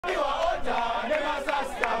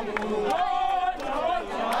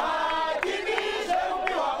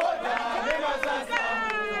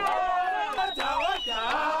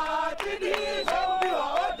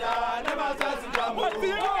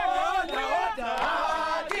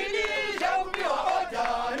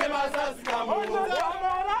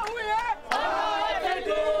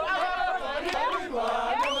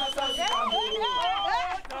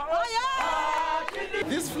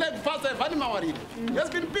Mnangagwa. He has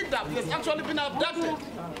been picked up. He has actually been abducted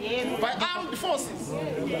by armed forces.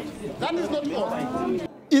 That is not all.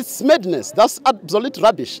 It's madness. That's absolute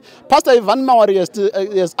rubbish. Pastor Ivan Mawari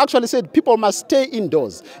has actually said people must stay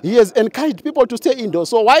indoors. He has encouraged people to stay indoors.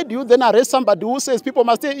 So why do you then arrest somebody who says people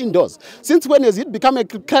must stay indoors? Since when has it become a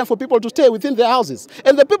crime for people to stay within their houses?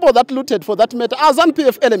 And the people that looted, for that matter, are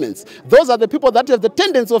ZANU-PF elements. Those are the people that have the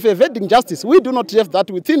tendency of evading justice. We do not have that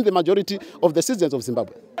within the majority of the citizens of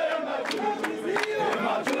Zimbabwe.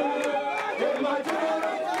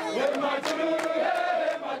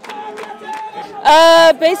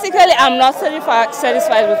 Basically, I'm not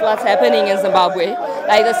satisfied with what's happening in Zimbabwe.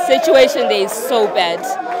 Like, the situation there is so bad.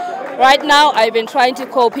 Right now, I've been trying to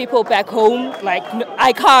call people back home. Like,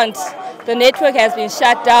 I can't. The network has been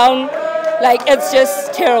shut down. Like, it's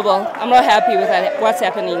just terrible. I'm not happy with what's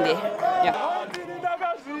happening there. Yeah.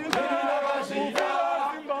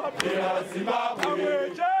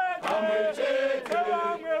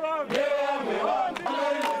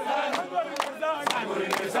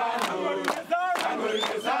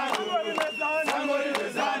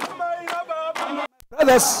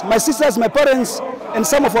 Brothers, my sisters, my parents, and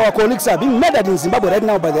some of our colleagues are being murdered in Zimbabwe right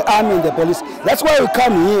now by the army and the police. That's why we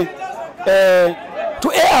come here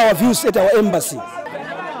to air our views at our embassy.